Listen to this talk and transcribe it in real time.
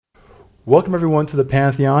Welcome everyone to the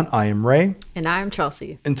Pantheon. I am Ray, And I'm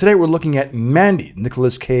Chelsea. and today we're looking at Mandy,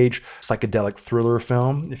 Nicolas Cage psychedelic thriller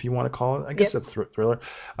film, if you want to call it. I guess Yep. that's thriller.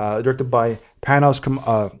 Directed by Panos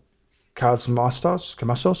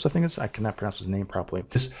Cosmatos, I think I cannot pronounce his name properly.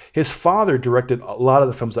 His father directed a lot of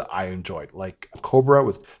the films that I enjoyed, like Cobra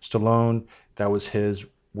with Stallone. That was his I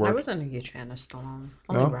work. wasn't a huge fan of Stallone.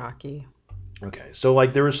 Only No? Rocky. Okay, so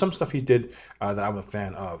like there was some stuff he did that I'm a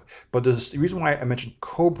fan of, but the reason why I mentioned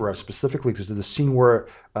Cobra specifically is there's a scene where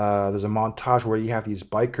there's a montage where you have these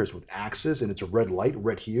bikers with axes and it's a red light,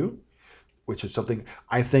 red hue, which is something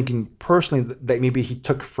I'm thinking personally that maybe he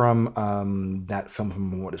took from that film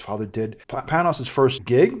from what his father did. Panos' first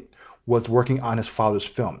gig was working on his father's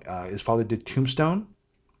film. His father did Tombstone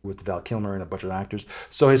with Val Kilmer and a bunch of actors.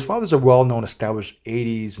 So his father's a well-known, established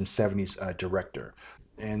 '80s and '70s director.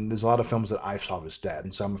 And there's a lot of films that I saw of his dad,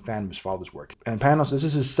 and so I'm a fan of his father's work. And Panos, this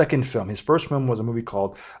is his second film. His first film was a movie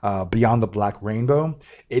called Beyond the Black Rainbow.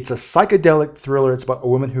 It's a psychedelic thriller. It's about a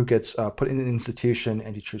woman who gets put in an institution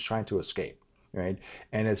and she's trying to escape, right?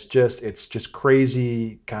 And it's just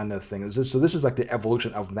crazy kind of thing. So this is like the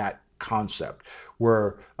evolution of that concept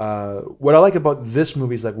where what I like about this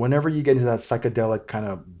movie is like whenever you get into that psychedelic kind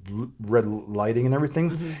of red lighting and everything,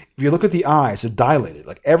 Hmm. if you look at the eyes, they're dilated.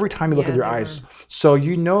 Like every time you look at Yeah, their they eyes, were. so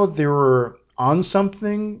you know they were on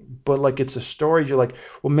something, but like it's a story. You're like,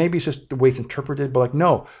 well, maybe it's just the way it's interpreted, but like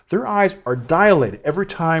no, their eyes are dilated every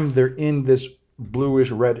time they're in this bluish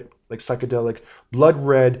red, like psychedelic, blood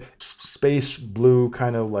red, space blue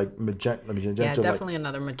kind of like Yeah, magenta, like definitely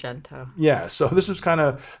another magenta. yeah. So this is kind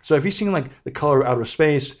of so if you've seen like the color of outer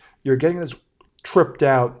space, you're getting this tripped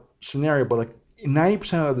out scenario, but like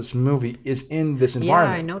 90% of this movie is in this Yeah, I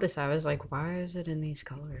environment. noticed. I was like, why is it in these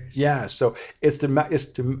colors? Yeah, so it's to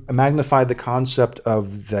magnify the concept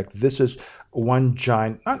of like this is one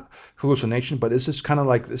giant not hallucination, but this is kind of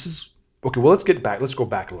like this is okay. Well, let's go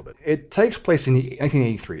back a little bit. It takes place in the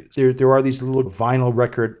 1983. There are these little vinyl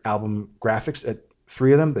record album graphics at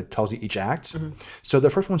three of them that tells you each act. Hmm. So the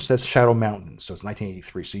first one says Shadow Mountain, so it's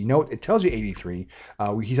 1983. So you know it tells you 83.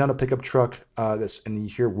 He's on a pickup truck. And you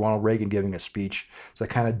hear Ronald Reagan giving a speech. So that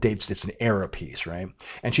kind of dates it's an era piece, right?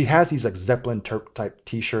 And she has these like Zeppelin type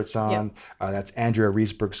T-shirts Yep. on. That's Andrea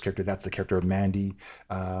Riseborough's character. That's the character of Mandy.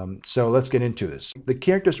 So let's get into this. The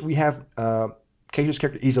characters we have. Cage's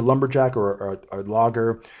character, he's a lumberjack or a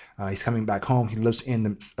logger. He's coming back home. He lives in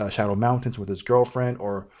the Shadow Mountains with his girlfriend,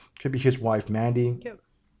 or could be his wife, Mandy.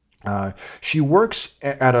 Yep. She works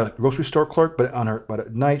at a grocery store clerk, but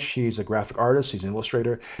at night she's a graphic artist. She's an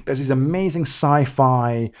illustrator. Does these amazing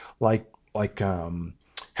sci-fi like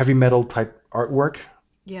heavy metal type artwork,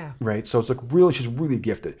 Yeah. right? So it's like really she's really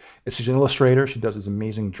gifted. She's an illustrator. She does these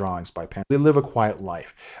amazing drawings by pen. They live a quiet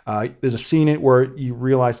life. There's a scene in it where you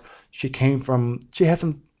realize she had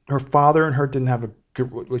some her father and her didn't have a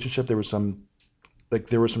good relationship. There was some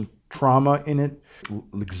trauma in it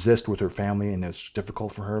exist with her family and it's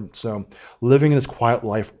difficult for her, so living in this quiet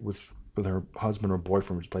life with her husband or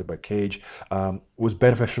boyfriend, which is played by Cage, was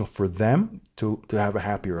beneficial for them to have a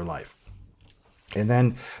happier life. And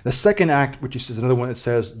then the second act, which is another one that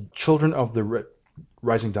says Children of the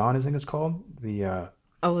Rising Dawn, I think it's called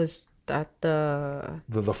Oh, is that the?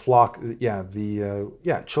 the flock, yeah,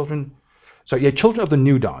 children. So yeah, Children of the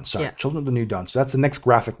New Dawn. Sorry, Yeah. Children of the New Dawn. So that's the next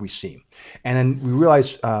graphic we see, and then we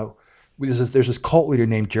realize there's this cult leader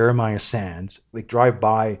named Jeremiah Sands. They drive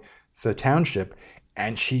by the township,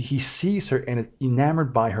 and he sees her and is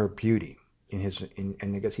enamored by her beauty. And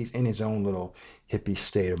I guess he's in his own little hippie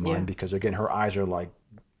state of mind Yeah. because again her eyes are like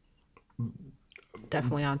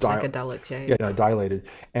Definitely on di- psychedelics. Yeah. yeah, dilated.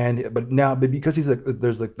 But because he's like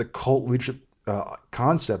there's like the cult leadership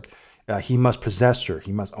concept, he must possess her,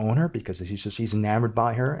 he must own her because he's enamored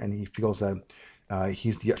by her and he feels that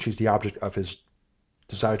she's the object of his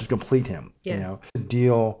desire to complete him. Yeah. A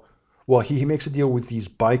deal. Well, he makes a deal with these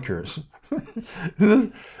bikers.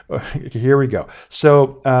 Okay, here we go.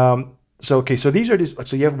 So okay, so these are just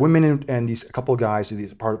so you have women and these a couple of guys.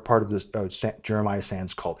 These part of this Jeremiah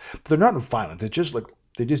Sands cult, but they're not violent. They're just like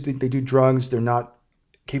they do drugs. They're not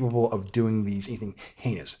capable of doing these anything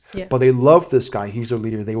heinous. Yeah. But they love this guy. He's their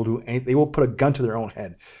leader. They will do anything. They will put a gun to their own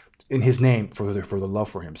head in his name for the love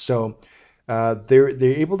for him. So they're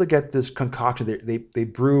able to get this concoction. They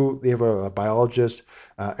brew. They have a biologist,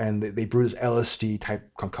 and they brew this LSD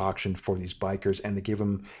type concoction for these bikers, and they give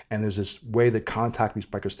them. And there's this way they contact these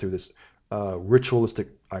bikers through this ritualistic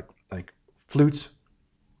like flutes.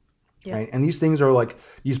 Yeah. Right? And these things are like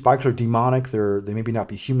these bikers are demonic. They maybe not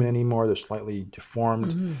be human anymore. They're slightly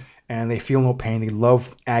deformed, Hmm. and they feel no pain. They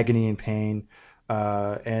love agony and pain.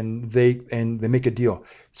 and they make a deal.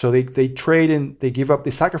 So they trade and they give up.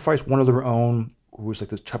 They sacrifice one of their own, who was like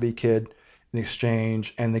this chubby kid, in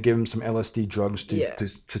exchange, and they give him some LSD drugs Yeah.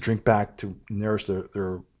 to drink back to nourish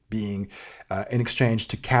their being, in exchange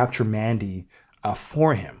to capture Mandy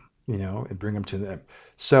for him, and bring him to them.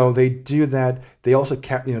 So they do that. They also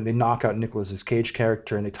they knock out Nicolas's Cage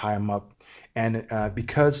character and they tie him up. And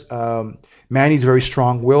because Mandy's very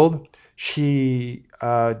strong-willed, she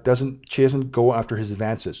doesn't go after his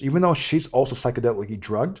advances, even though she's also psychedelically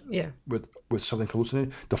drugged Yeah. with something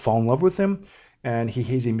hallucinating to fall in love with him. And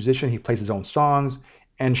he's a musician. He plays his own songs,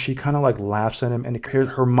 and she kind of like laughs at him. And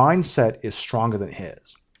her mindset is stronger than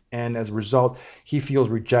his. And as a result, he feels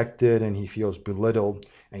rejected and he feels belittled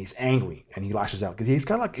and he's angry and he lashes out because he's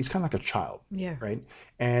kind of like a child, Yeah. right?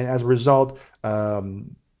 And as a result,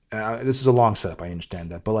 this is a long setup. I understand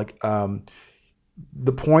that, but like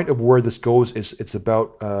the point of where this goes is it's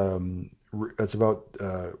about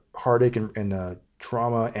heartache and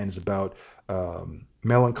trauma, and it's about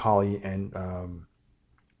melancholy and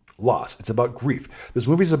loss. It's about grief. This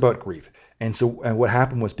movie is about grief, and what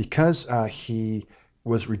happened was because he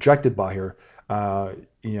was rejected by her.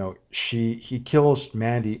 He kills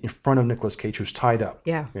Mandy in front of Nicolas Cage, who's tied up.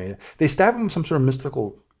 Yeah. Right? They stab him with some sort of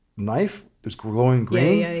mystical knife. It was glowing Yeah.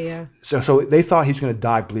 green. Yeah. So they thought he's going to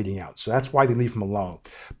die bleeding out. So that's why they leave him alone.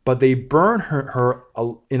 But they burn her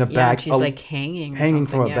in a Yeah. bag. She's like hanging. Hanging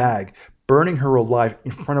from a Yeah. bag, burning her alive in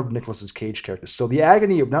front of Nicolas's Cage character. So the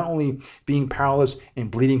agony of not only being powerless and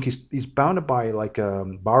bleeding, he's bounded by like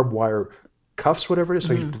barbed wire cuffs, whatever it is.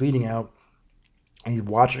 So he's bleeding out, and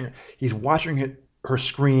he's watching her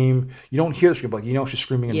scream. You don't hear the scream, but she's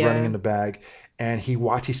screaming and running Yeah. in the bag. And he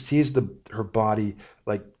sees her body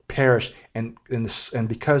like perish, and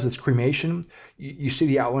because it's cremation, you see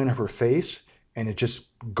the outline of her face, and it just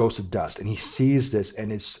goes to dust. And he sees this,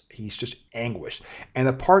 and he's just anguished. And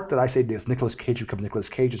the part that I say this Nicolas Cage becomes Nicolas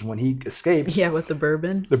Cage is when he escapes. Yeah, with the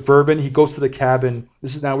bourbon. The bourbon. He goes to the cabin.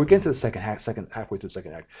 This is now we're getting to the halfway through the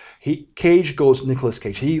second act. Cage goes Nicolas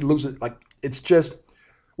Cage. He loses like it's just.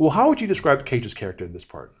 Well, how would you describe Cage's character in this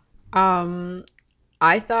part?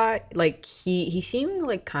 I thought like he seemed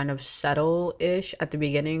like kind of subtle-ish at the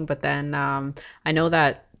beginning, but then I know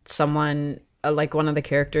that someone like one of the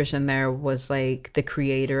characters in there was like the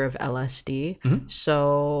creator of LSD.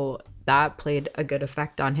 So that played a good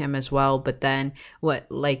effect on him as well. But then what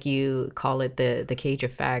like you call it the Cage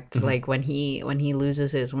effect, like when he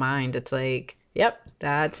loses his mind, it's like, yep,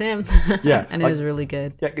 that's him. Yeah, And it was really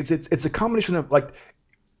good. Yeah, it's a combination of like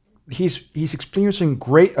he's experiencing a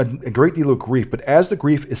great deal of grief, but as the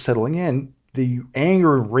grief is settling in, the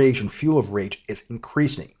anger and rage and fuel of rage is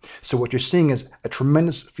increasing. So what you're seeing is a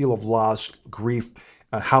tremendous feel of loss, grief,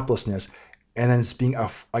 helplessness, and then it's being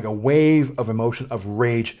like a wave of emotion of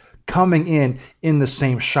rage coming in the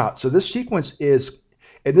same shot. So this sequence is,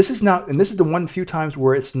 and this is the one few times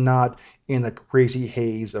where it's not in the crazy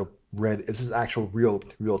haze of red. This is actual real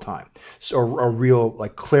time, so a real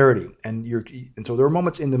like clarity. And so there are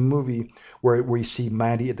moments in the movie where you see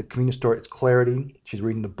Mandy at the convenience store. It's clarity. She's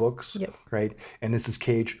reading the books, Yep. right? And this is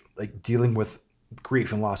Cage like dealing with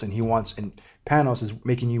grief and loss, and Panos is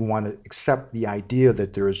making you want to accept the idea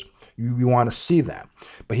that you want to see that,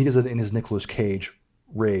 but he does it in his Nicolas Cage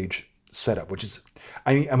rage setup, which is,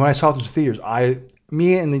 I mean, when I saw this in theaters,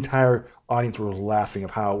 me and the entire audience were laughing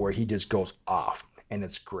of where he just goes off. And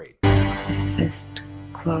it's great. His fist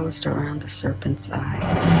closed around the serpent's eye.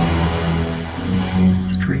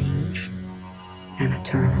 Strange and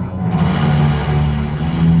eternal.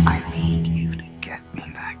 I need you to get me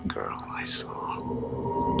that girl I saw.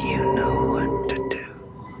 Do you know what to do?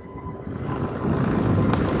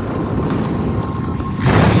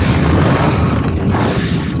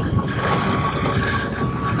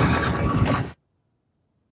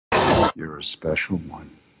 You're a special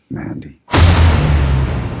one, Mandy.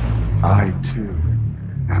 I, too,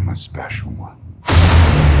 am a special one.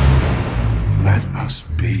 Let us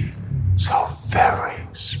be so very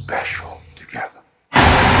special together.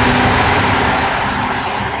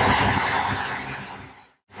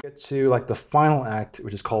 Get to like the final act,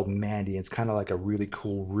 which is called Mandy. It's kind of like a really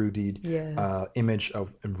cool Rudy image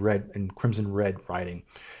of red and crimson red writing,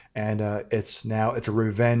 and it's a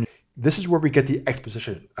revenge. This is where we get the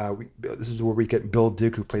exposition. This is where we get Bill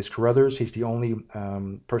Duke, who plays Carruthers. He's the only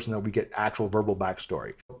person that we get actual verbal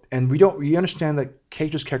backstory. And we understand that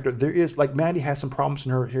Cage's character, there is, like, Mandy has some problems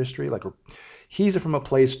in her history. Like, he's from a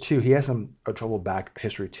place, too. He has a troubled back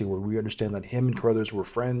history, too, where we understand that him and Carruthers were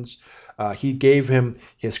friends. He gave him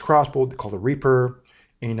his crossbow called the Reaper,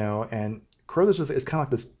 and Carruthers is kind of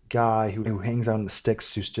like this guy who hangs out in the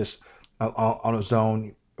sticks, who's just on his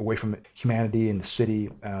own, away from humanity in the city.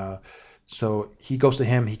 So he goes to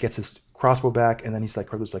him. He gets his crossbow back, and then he's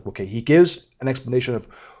like, okay. He gives an explanation of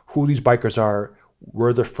who these bikers are,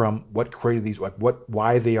 where they're from, what created these, like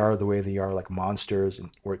why they are the way they are, like monsters,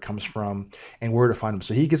 and where it comes from, and where to find them.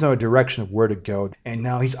 So he gives them a direction of where to go, and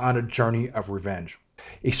now he's on a journey of revenge.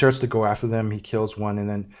 He starts to go after them. He kills one, and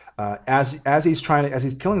then as he's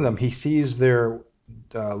killing them, he sees their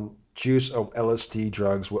juice of LSD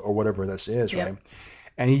drugs or whatever this is, right?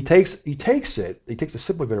 And he takes a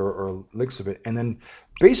sip of it or licks of it, and then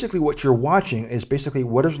basically what you're watching is basically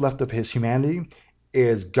what is left of his humanity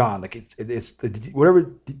is gone. Like it's whatever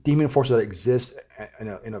demon force that exists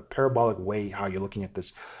in a parabolic way. How you're looking at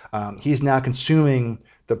this, he's now consuming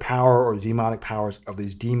the power or demonic powers of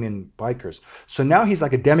these demon bikers. So now he's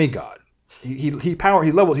like a demigod. He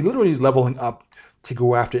literally is leveling up to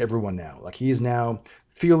go after everyone now. Like he is now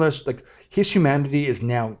fearless. Like his humanity is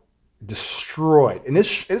now destroyed, and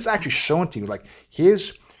it's actually shown to you. Like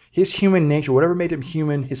his human nature, whatever made him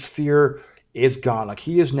human, his fear is gone. Like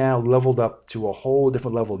he is now leveled up to a whole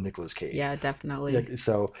different level of Nicolas Cage. Yeah, definitely. Like,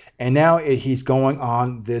 so, and now he's going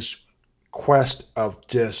on this quest of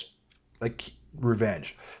just like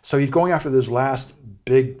revenge. So he's going after this last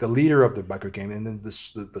the leader of the biker gang, and then the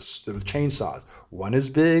chainsaws. One is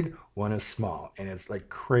big, one is small, and it's like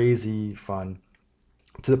crazy fun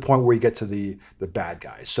to the point where you get to the bad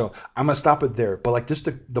guys. So I'm gonna stop it there. But like just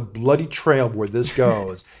the bloody trail where this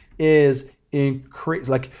goes is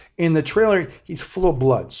crazy. Like in the trailer, he's full of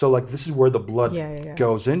blood. So like this is where the blood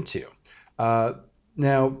goes into.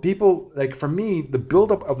 Now people, like for me, the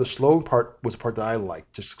buildup of the slow part was the part that I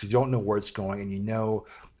liked, just because you don't know where it's going, and you know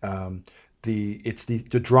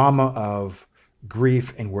the drama of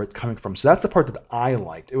grief and where it's coming from. So that's the part that I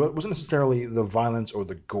liked. It wasn't necessarily the violence or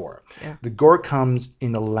the gore. Yeah. The gore comes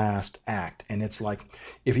in the last act, and it's like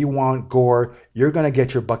if you want gore, you're gonna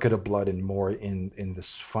get your bucket of blood and more in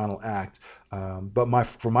this final act. But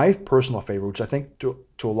for my personal favorite, which I think to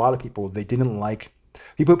a lot of people they didn't like,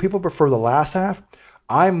 people prefer the last half.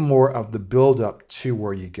 I'm more of the build up to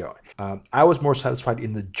where you go. I was more satisfied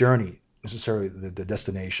in the journey, necessarily the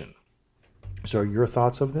destination. So your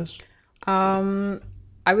thoughts of this? I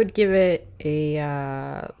would give it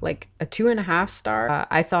a like a 2.5 star.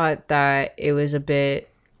 I thought that it was a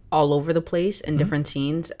bit all over the place in different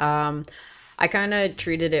scenes. I kind of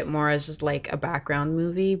treated it more as just like a background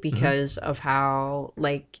movie because of how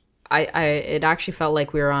like it actually felt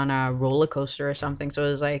like we were on a roller coaster or something. So it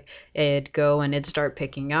was like it'd go and it'd start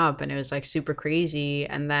picking up, and it was like super crazy,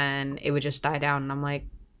 and then it would just die down, and I'm like,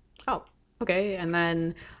 oh, okay. And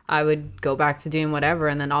then I would go back to doing whatever,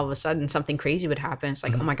 and then all of a sudden something crazy would happen. It's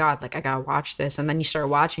like, oh my God, like I gotta watch this. And then you start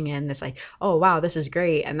watching it, and it's like, oh wow, this is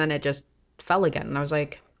great. And then it just fell again. And I was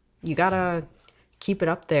like, you gotta keep it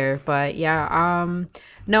up there. But yeah,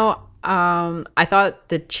 no, I thought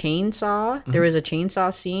the chainsaw, there was a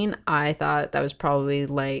chainsaw scene. I thought that was probably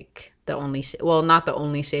like the only, well, not the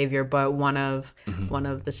only savior, but one of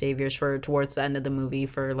the saviors for towards the end of the movie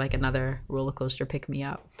for like another roller coaster pick me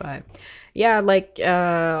up. But yeah, like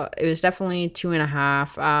it was definitely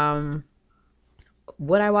 2.5.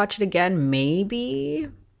 Would I watch it again? Maybe,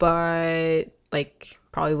 but like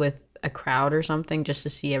probably with a crowd or something just to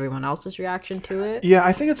see everyone else's reaction to it. Yeah,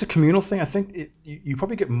 I think it's a communal thing. I think you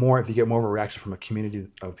probably get more if you get more of a reaction from a community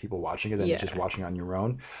of people watching it than just watching on your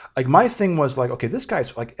own. Like my thing was like, okay, this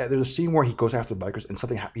guy's like, there's a scene where he goes after the bikers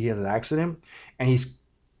and he has an accident and he's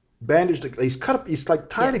bandaged, he's cut up, he's like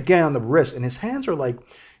tied again on the wrist, and his hands are like,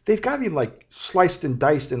 they've got to be like sliced and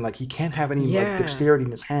diced, and like he can't have any like dexterity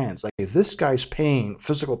in his hands. Like this guy's pain,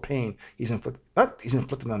 physical pain, he's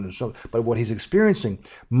inflicted on himself, but what he's experiencing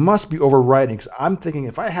must be overriding. Because I'm thinking,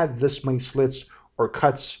 if I had this many slits or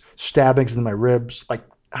cuts, stabbings in my ribs, like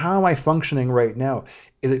how am I functioning right now?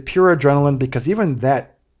 Is it pure adrenaline? Because even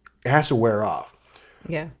that, it has to wear off.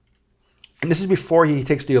 Yeah. And this is before he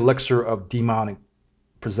takes the elixir of demonic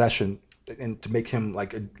possession, and to make him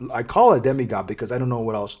like I call it a demigod because I don't know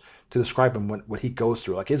what else to describe him, what he goes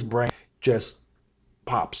through. Like his brain just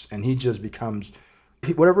pops and he just becomes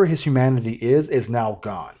whatever his humanity is now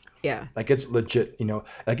gone. Yeah. Like it's legit, you know.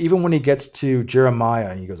 Like even when he gets to Jeremiah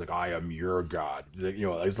and he goes like, I am your God.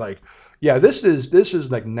 You know, it's like, yeah, this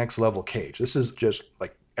is like next level Cage. This is just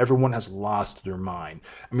like everyone has lost their mind.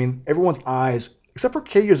 I mean, everyone's eyes, except for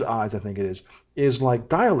Cage's eyes, I think it is like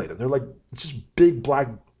dilated. They're like, it's just big black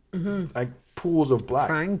like pools of black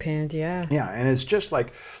frying pans. Yeah, and it's just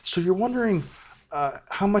like, so you're wondering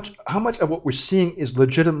how much of what we're seeing is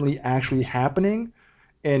legitimately actually happening.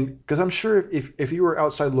 And because I'm sure if you were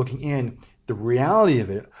outside looking in, the reality of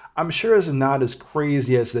it, I'm sure is not as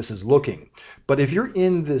crazy as this is looking. But if you're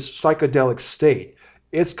in this psychedelic state,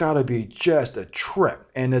 it's got to be just a trip.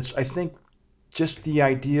 And it's, I think, just the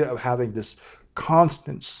idea of having this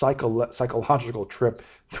constant psychological trip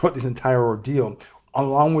throughout this entire ordeal,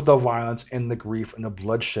 along with the violence and the grief and the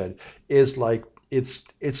bloodshed, is like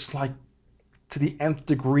it's like to the nth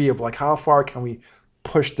degree of like how far can we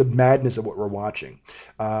push the madness of what we're watching.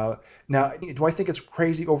 Now, do I think it's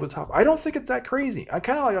crazy over the top? I don't think it's that crazy. I'm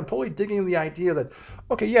totally digging the idea that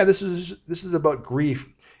okay, yeah, this is about grief,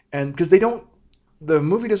 and because the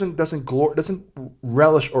movie doesn't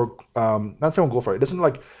relish or not saying glorify it doesn't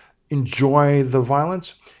like enjoy the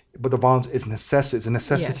violence, but the violence is necessity. It's a Yeah.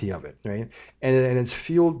 necessity of it, right? And it's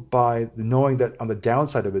fueled by the knowing that on the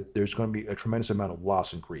downside of it, there's going to be a tremendous amount of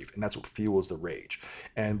loss and grief, and that's what fuels the rage.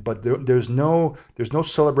 And but there's no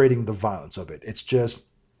celebrating the violence of it. It's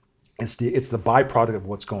the byproduct of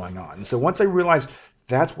what's going on. And so once I realized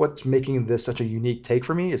that's what's making this such a unique take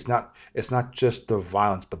for me, it's not just the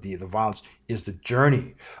violence, but the violence is the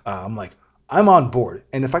journey. I'm like, I'm on board,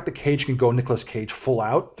 and the fact that Cage can go Nicolas Cage full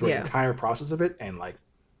out through the Yeah. entire process of it, and like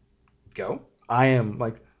go, I am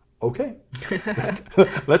like, okay,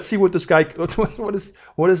 let's see what this guy. What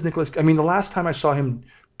is Nicholas? I mean, the last time I saw him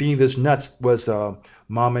being this nuts was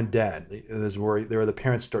Mom and Dad. This is where the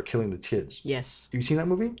parents start killing the kids. Yes. Have you seen that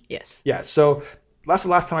movie? Yes. Yeah. So that's the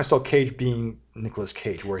last time I saw Cage being Nicolas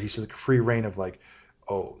Cage, where he's like free reign of like,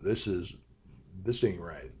 oh, this ain't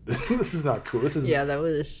right. This is not cool. This is Yeah, that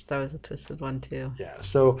was a twisted one too. yeah.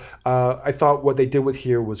 So I thought what they did with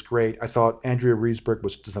here was great. I thought Andrea Riseborough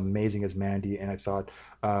was just amazing as Mandy, and I thought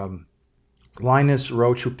Linus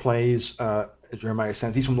Roach, who plays Jeremiah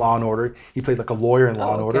Sands, he's from Law and Order. He played like a lawyer in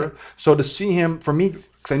Law and okay. Order. So to see him, for me,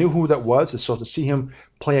 because I knew who that was, so to see him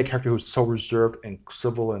play a character who's so reserved and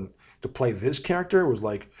civil, and to play this character was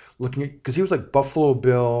like looking at, because he was like Buffalo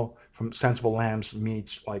Bill from Sense of a Lambs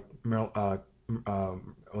meets like I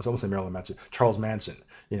was almost saying Marilyn Manson, Charles Manson.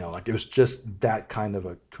 Like it was just that kind of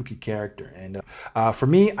a kooky character. And for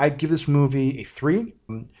me, I'd give this movie a 3.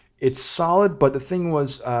 It's solid, but the thing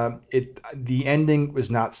was, the ending was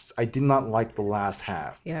not. I did not like the last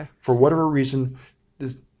half. Yeah. For whatever reason,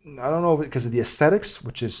 I don't know if because of the aesthetics,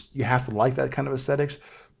 which is you have to like that kind of aesthetics,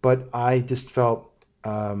 but I just felt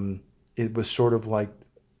it was sort of like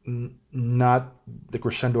not the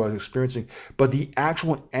crescendo I was experiencing, but the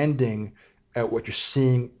actual ending at what you're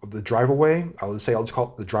seeing of the drive away, I'll just call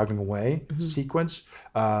it the driving away sequence,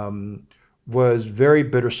 was very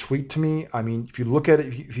bittersweet to me. I mean, if you look at it,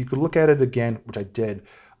 if you could look at it again, which I did,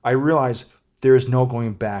 I realized there is no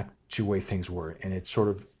going back to the way things were, and it's sort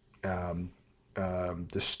of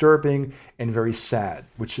disturbing and very sad.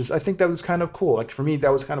 Which is, I think that was kind of cool. Like for me,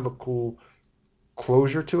 that was kind of a cool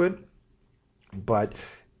closure to it. But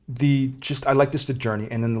I like this the journey,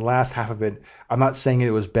 and then the last half of it, I'm not saying it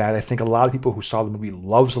was bad. I think a lot of people who saw the movie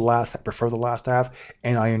prefer the last half,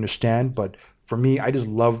 and I understand. But for me, I just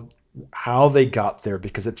love how they got there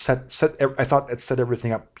because it I thought it set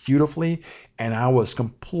everything up beautifully, and I was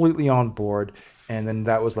completely on board. And then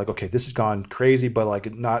that was like, okay, this has gone crazy, but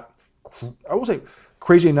like not, I won't say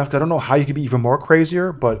crazy enough because I don't know how you could be even more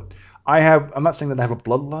crazier, but I'm not saying that I have a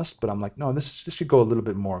bloodlust, but I'm like, no, this should go a little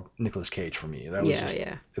bit more Nicolas Cage for me. That was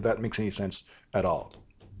Yeah. if that makes any sense at all.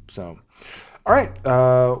 So, all right.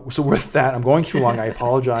 So with that, I'm going too long. I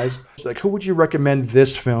apologize. So like, who would you recommend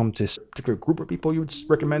this film to? A particular group of people you would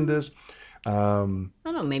recommend this? I don't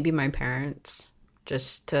know, maybe my parents,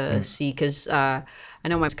 just to see, because I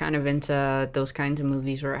know my mom's kind of into those kinds of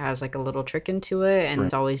movies where it has like a little trick into it, and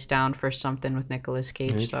it's always down for something with Nicolas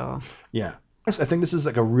Cage. So Yeah. I think this is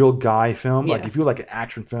like a real guy film. Like Yeah. if you like an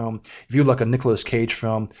action film, if you like a Nicolas Cage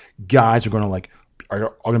film, guys are going to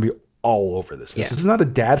are going to be all over this. This Yeah. is not a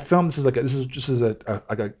dad film. This is just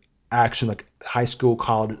a action, like high school,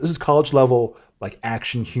 college. This is college level like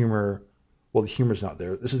action humor. Well, the humor's not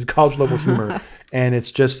there. This is college level humor, and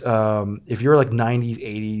it's just if you're like 90s,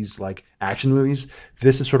 80s like action movies,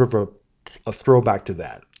 this is sort of a throwback to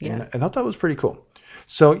that. Yeah. And I thought that was pretty cool.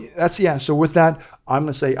 So So with that, I'm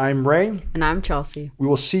gonna say I'm Ray. and I'm Chelsea. We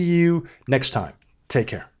will see you next time. Take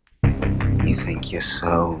care. You think you're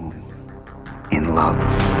so in love?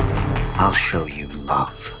 I'll show you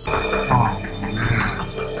love. Oh man,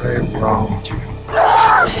 what's wrong with you?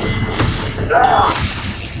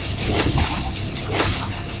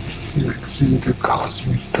 You exceed the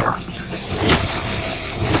cosmic darkness.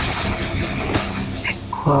 It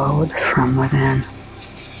glowed from within,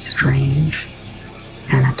 strange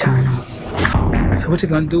and eternal. So what you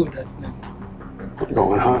gonna do with that thing? I'm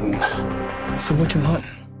going hunting. So what you hunting?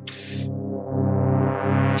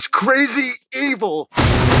 It's crazy evil.